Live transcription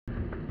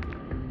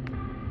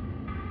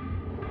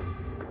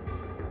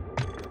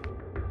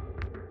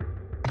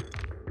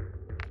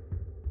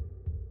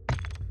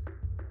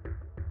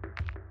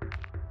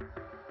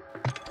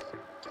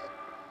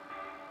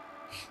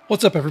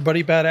What's up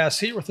everybody,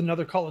 Badass here with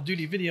another Call of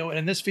Duty video, and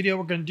in this video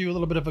we're going to do a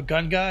little bit of a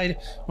gun guide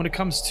when it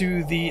comes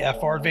to the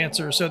FR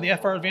Advancer. So the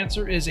FR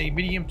Advancer is a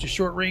medium to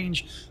short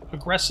range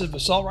aggressive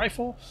assault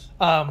rifle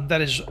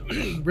that is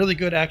really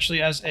good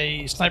actually as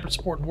a sniper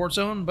support in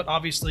Warzone, but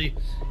obviously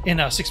in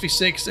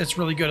 6v6 it's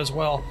really good as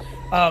well.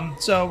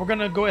 So we're going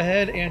to go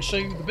ahead and show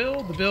you the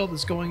build. The build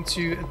is going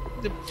to,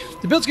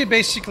 the build's going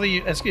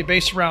to be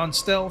based around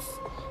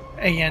stealth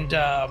and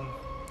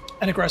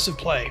an aggressive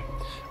play.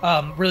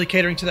 Really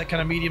catering to that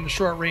kind of medium to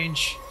short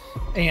range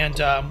and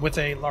with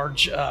a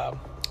large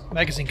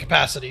magazine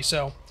capacity.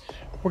 So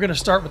we're going to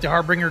start with the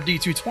Harbinger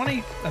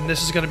D220, and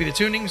this is going to be the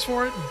tunings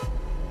for it.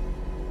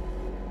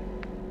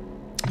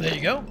 There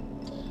you go.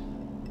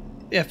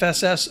 The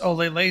FSS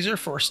OLE laser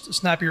for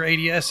snappier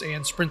ADS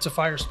and sprint to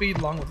fire speed,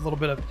 along with a little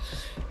bit of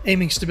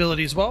aiming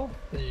stability as well.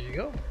 There you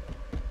go.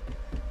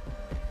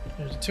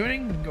 There's the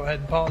tuning. You can go ahead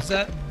and pause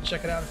that and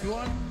check it out if you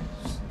want.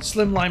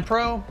 Slimline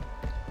Pro.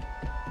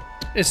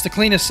 It's the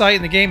cleanest sight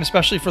in the game,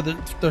 especially for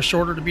the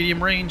shorter to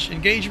medium range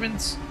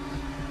engagements.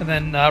 And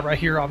then right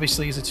here,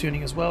 obviously, is a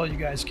tuning as well. You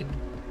guys can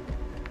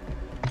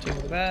take a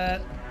look at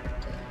that.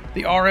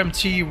 The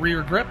RMT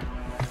rear grip.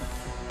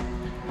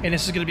 And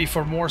this is going to be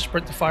for more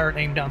sprint to fire and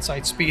aim down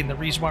sight speed. And the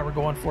reason why we're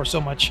going for so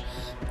much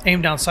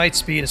aim down sight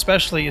speed,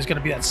 especially, is going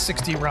to be that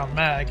 60 round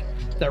mag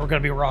that we're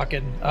going to be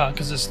rocking,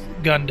 because this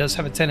gun does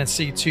have a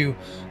tendency to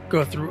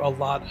go through a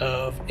lot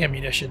of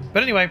ammunition.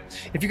 But anyway,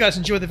 if you guys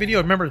enjoyed the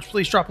video, remember to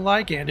please drop a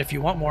like, and if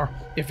you want more,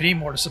 if you need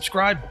more, to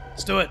subscribe.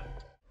 Let's do it.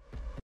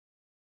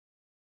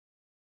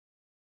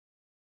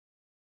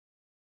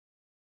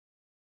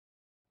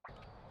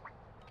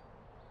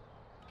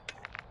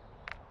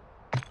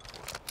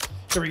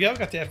 Here we go.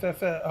 Got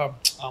the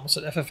I almost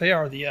said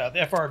FFAR, the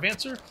FR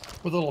Advancer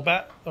with a little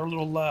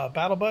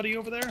battle buddy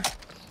over there.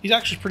 He's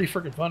actually pretty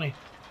freaking funny.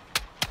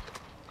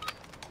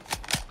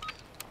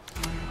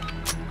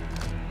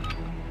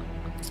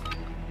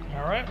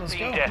 All right, let's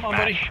go. Come on,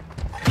 buddy.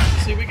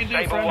 Let's see what we can do,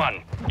 Saber friend.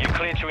 1, you're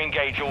clear to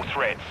engage all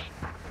threats.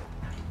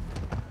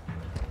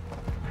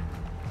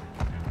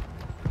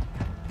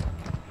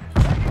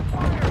 The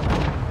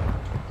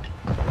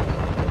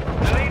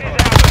lead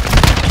is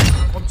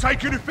out. I'm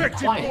taking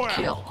effective fire.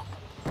 Kill.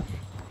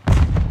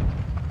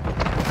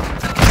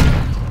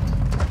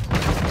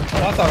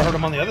 Oh, I thought I heard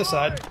him on the other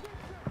side.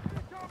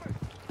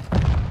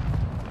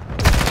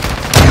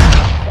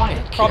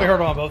 Quiet kill. Probably heard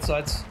him on both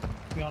sides,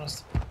 to be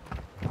honest.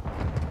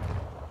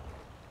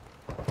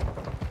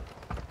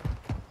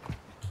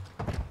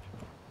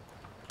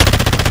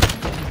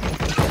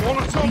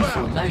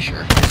 Lethal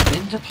measure has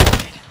been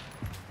deployed.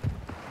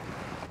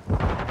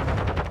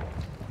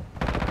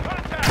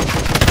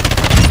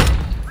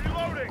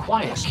 Reloading.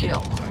 Quiet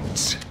kill.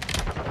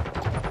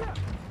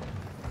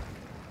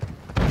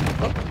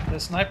 Oh, the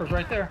sniper's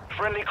right there.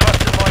 Friendly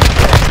cluster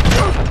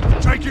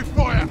mine. Taking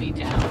fire. Enemy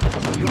down.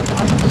 Your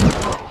rifles are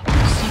low.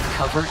 Seek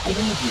cover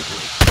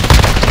immediately.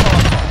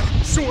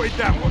 Sorted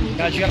that one.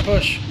 Guys, you gotta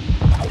push.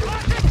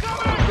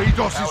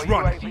 DDoS is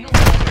running. UAV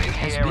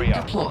Has in the been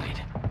area. deployed.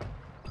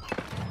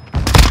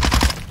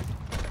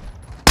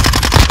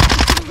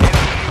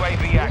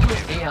 UAV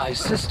active. AI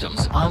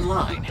systems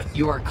online.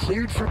 You are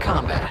cleared for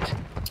combat.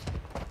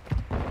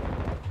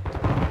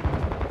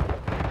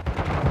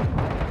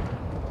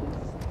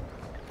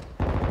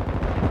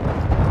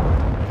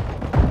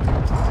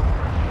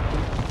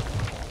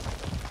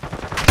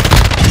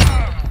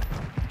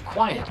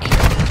 Quiet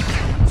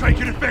kill.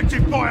 Taking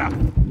effective fire.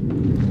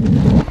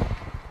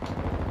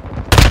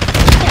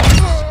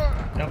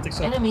 I don't think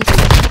so. Enemy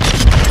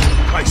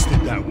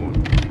Wasted that one.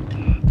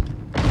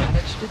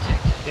 damage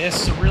detected.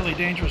 This is a really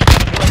dangerous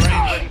gun at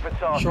Ready range. for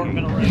tasking. Short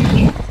middle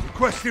range.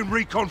 Requesting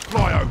recon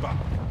flyover.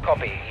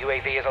 Copy.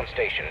 UAV is on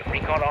station.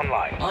 Recon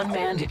online.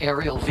 Unmanned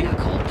aerial vehicle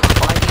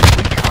providing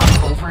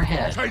recon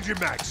overhead. Changing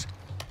mags.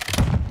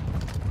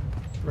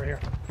 Right here.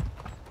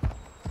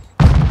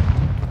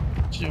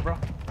 What you doing, bro?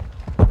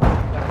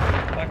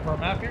 Back of our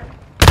map here.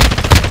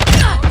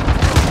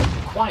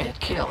 Quiet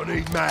kill. I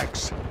need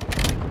mags.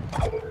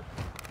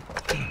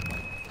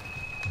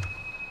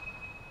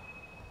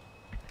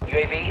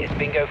 UAV is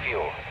bingo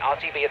fuel.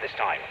 RTB at this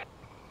time.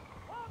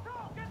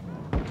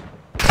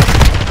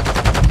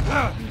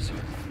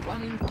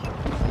 Running.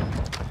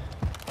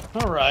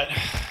 All right.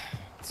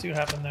 Let's see what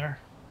happened there.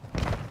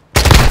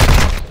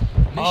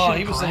 Mission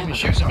he was aiming parameters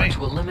shooting are me.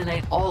 to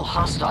eliminate all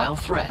hostile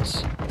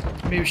threats. I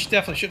mean, he was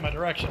definitely shooting my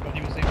direction, but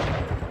he was aiming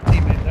at my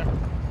teammate there.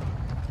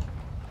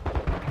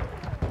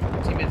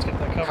 Teammates get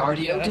that cover.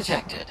 Cardio Yes.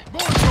 detected.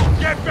 Marshal,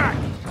 get back.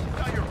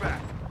 Got your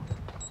back.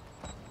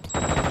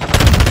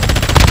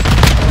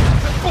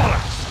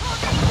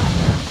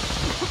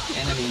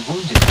 Enemy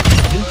wounded.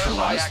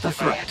 Neutralize the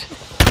threat.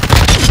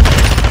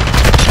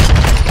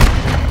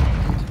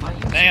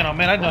 Man, oh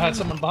man, I didn't know I had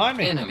someone behind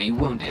me. Enemy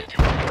wounded.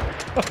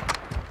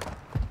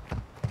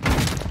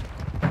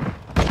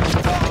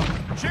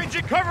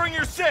 Changing covering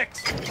your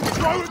six.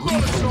 Throw it,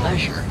 Lethal Molotov.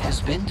 measure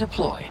has been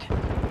deployed.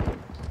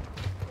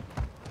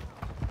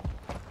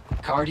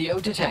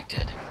 Cardio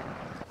detected.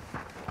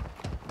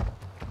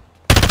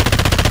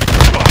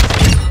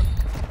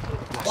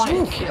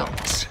 Quiet kill.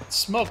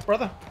 Smoke,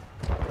 brother.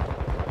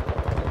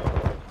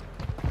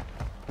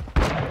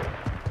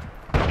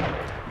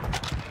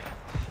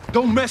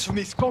 Don't mess with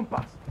me,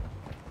 compass.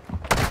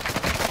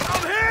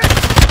 I'm hit!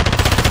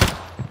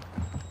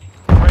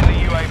 Friendly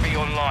UAV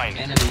online.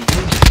 Enemy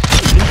wounded.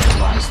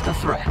 Neutralize the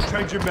threat.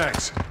 Changing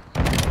mags.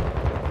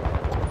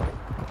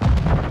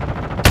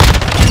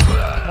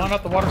 Come on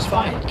up, the water's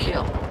fine. Quiet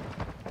kill.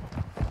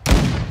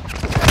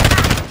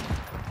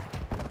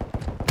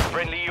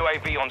 Friendly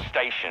UAV on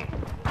station.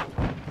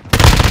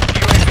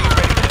 UAV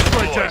ready to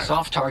deploy.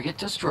 Soft target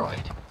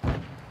destroyed.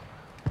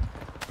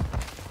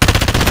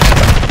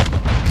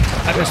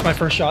 I missed my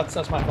first shots,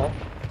 that's my fault.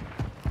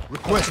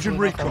 Requesting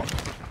recon.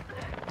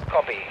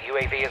 Copy.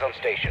 UAV is on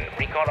station.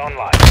 Recon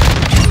online.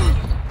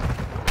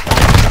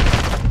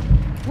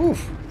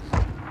 Oof.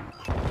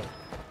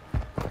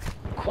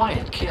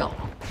 Quiet kill.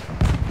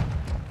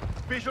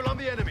 Visual on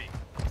the enemy.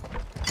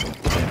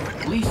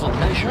 Lethal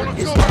measure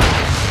is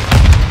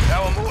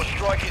Our mortar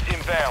strike is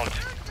inbound.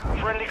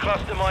 Friendly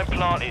cluster mine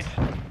planted.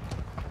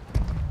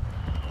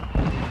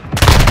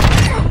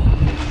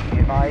 Be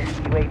advised,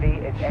 UAV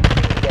is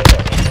exiting the AO.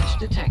 damage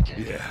detected.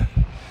 Yeah.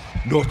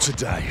 Not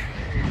today.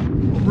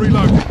 I'm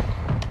reloading.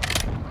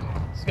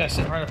 This guy's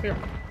sitting right up here.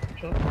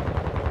 Chill.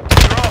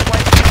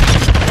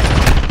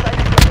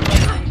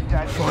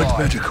 Find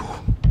medical.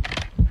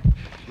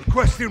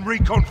 Requesting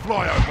recon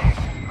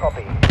flyover.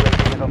 Copy.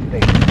 UAV is on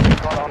station.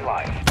 Recon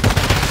online.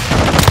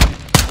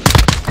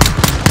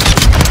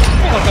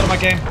 Look out of my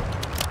game.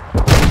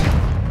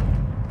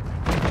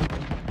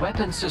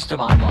 Weapon system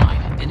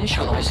online.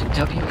 Initializing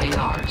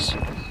WARs.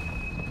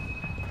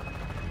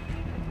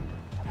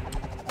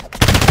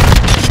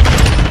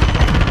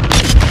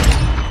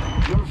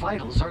 Your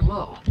vitals are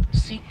low.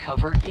 Seek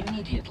cover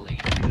immediately.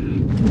 Be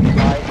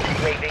advised,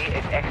 UAV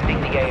is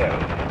exiting the AO.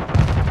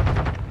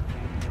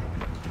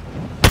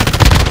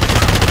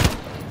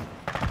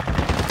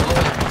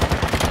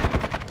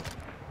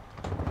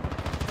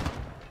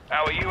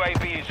 Our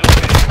UAV is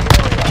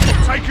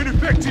orbiting. Taking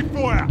effective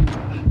fire.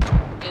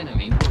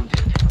 Enemy wounded.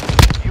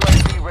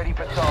 UAV ready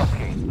for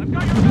tasking.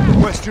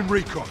 Requesting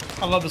recon.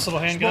 I love this little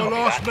handgun. My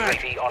last mag.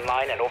 UAV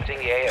online and orbiting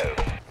the AO.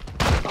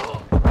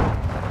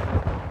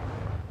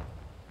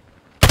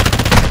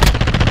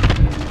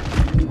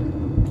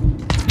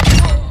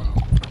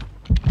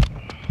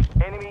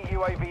 Enemy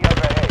UAV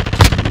overhead.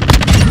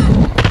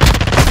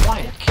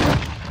 Quiet kill.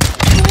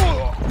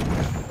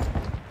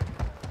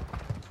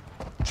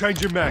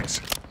 Changing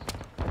mags.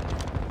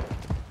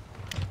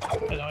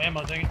 There's no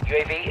ammo, dang it.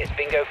 UAV is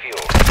bingo fuel.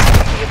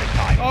 At this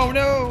time. Oh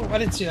no! I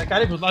didn't see that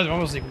guy. I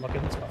wasn't even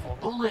looking. That's my fault.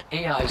 Bullet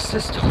AI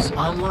systems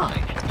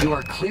online. You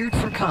are cleared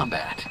for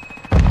combat.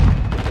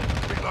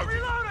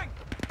 Reloading.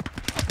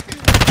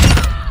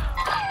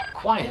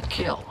 Quiet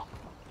kill.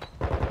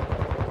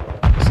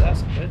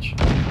 Assassin, bitch.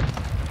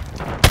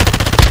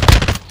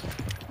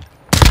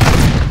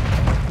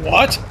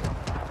 What?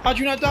 How'd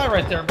you not die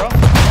right there, bro?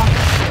 Quiet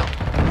kill.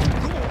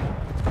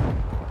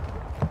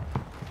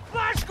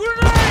 Flash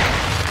grenade!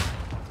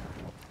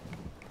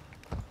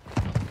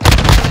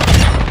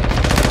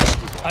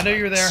 I knew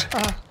you were there.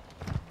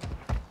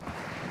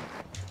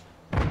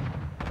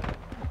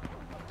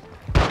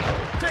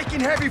 Taking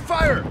heavy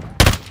fire!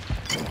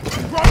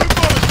 Throwing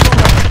bullets!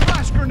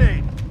 Flash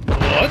grenade!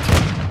 What?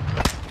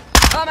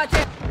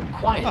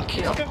 Quiet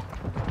kill. Okay.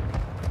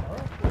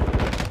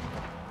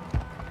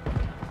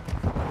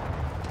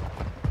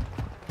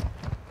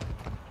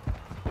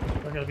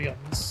 They're gonna be on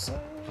this side.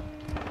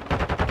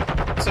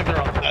 Looks like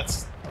they're on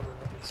that's.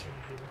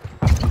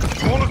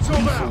 Molotov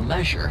Lethal out!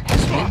 measure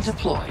has been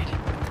deployed.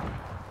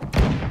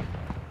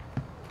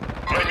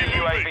 Friendly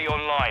UAV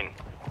online.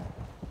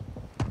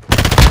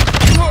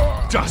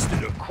 Dusted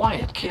him.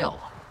 Quiet kill.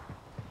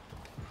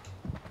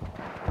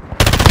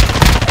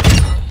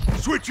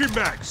 Switching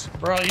mags.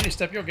 Bro, you need to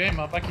step your game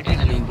up. I keep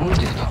Enemy hitting you.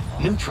 wounded.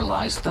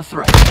 Neutralize the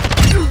threat.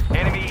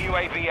 Enemy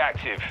UAV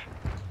active.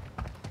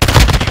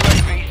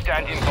 UAV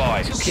standing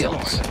by. 2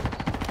 kills.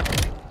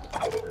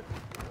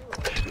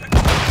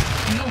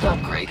 Field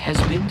upgrade has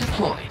been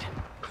deployed.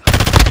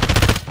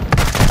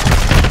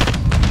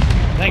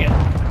 Dang it.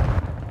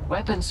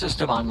 Weapon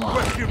system online.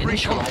 Rescue recon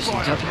Initializing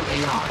fire.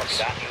 WARs.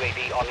 That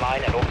UAV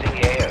online and orbiting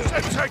the AO.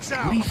 Set takes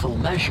out. Lethal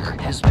measure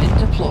has been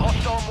deployed.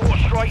 Hostile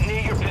mortar strike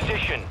near your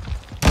position.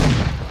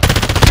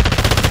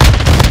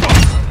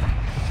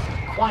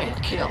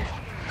 Quiet kill.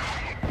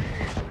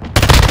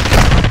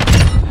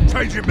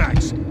 Changing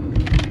mags.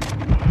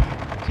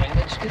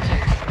 Damage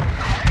detected.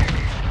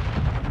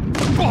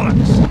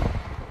 Bollocks.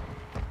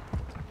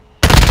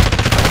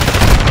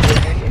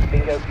 It's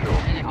bingo fuel.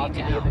 Enemy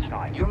RTB at this down.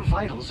 time. Your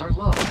vitals are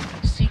low.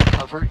 Seek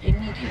cover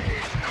immediately.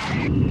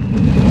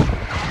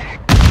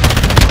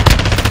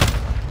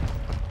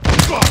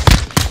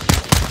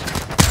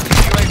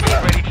 UAV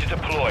ready to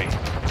deploy.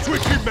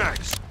 Switching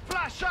mags.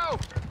 Flash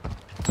out.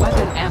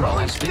 Weapon ammo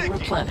has been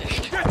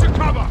replenished. Get to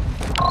cover.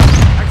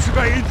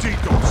 Activating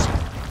DDoS.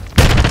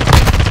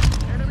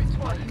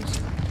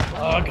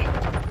 Ugh.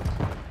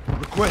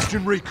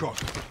 Requesting recon.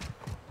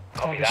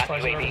 Copy this that.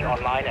 place over UAV here.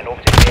 online and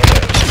orbiting the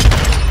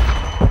AO.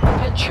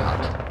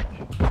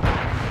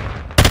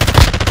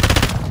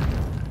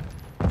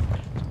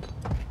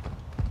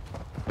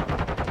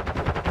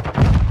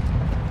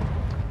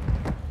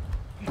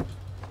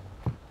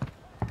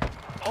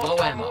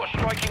 ammo. More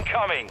strike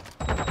incoming.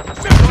 On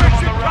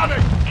the run.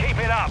 Keep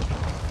it up.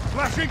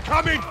 Flash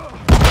incoming!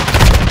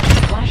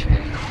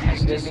 Flashbang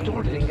has UAV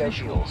distorted bingo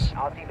fuel. visuals.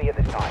 RTB at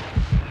this time.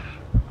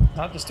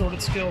 Not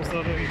distorted skills,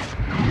 though, baby.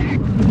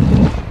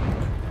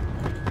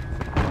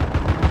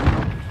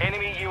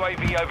 Enemy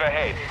UAV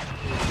overhead.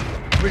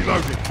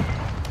 Reloading.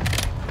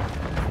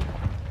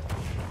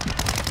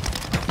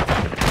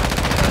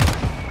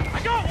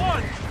 I got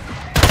one!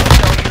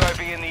 Hostile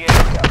UAV in the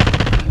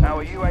area.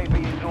 Our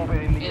UAV is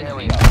orbiting the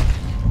Incoming. area.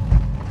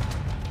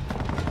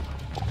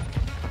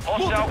 Hostile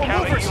Multiple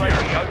counter movers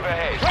UAV here.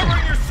 overhead.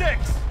 Covering your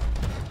 6!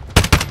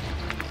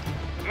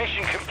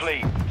 Mission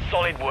complete.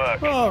 Solid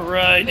work. All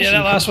right. Yeah,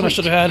 that last one I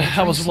should have had.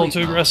 That was a little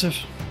too aggressive.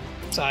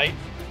 It's aight.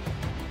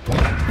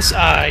 It's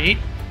aight.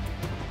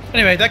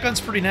 Anyway, that gun's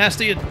pretty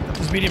nasty at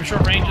these medium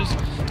short ranges.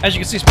 As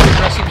you can see, it's pretty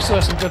aggressive. You still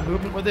have some good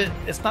movement with it.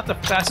 It's not the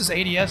fastest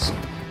ADS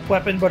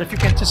weapon, but if you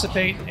can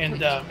anticipate and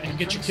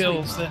get your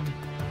kills, then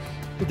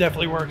it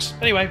definitely works.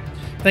 Anyway,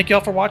 thank you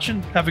all for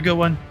watching. Have a good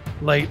one.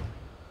 Late.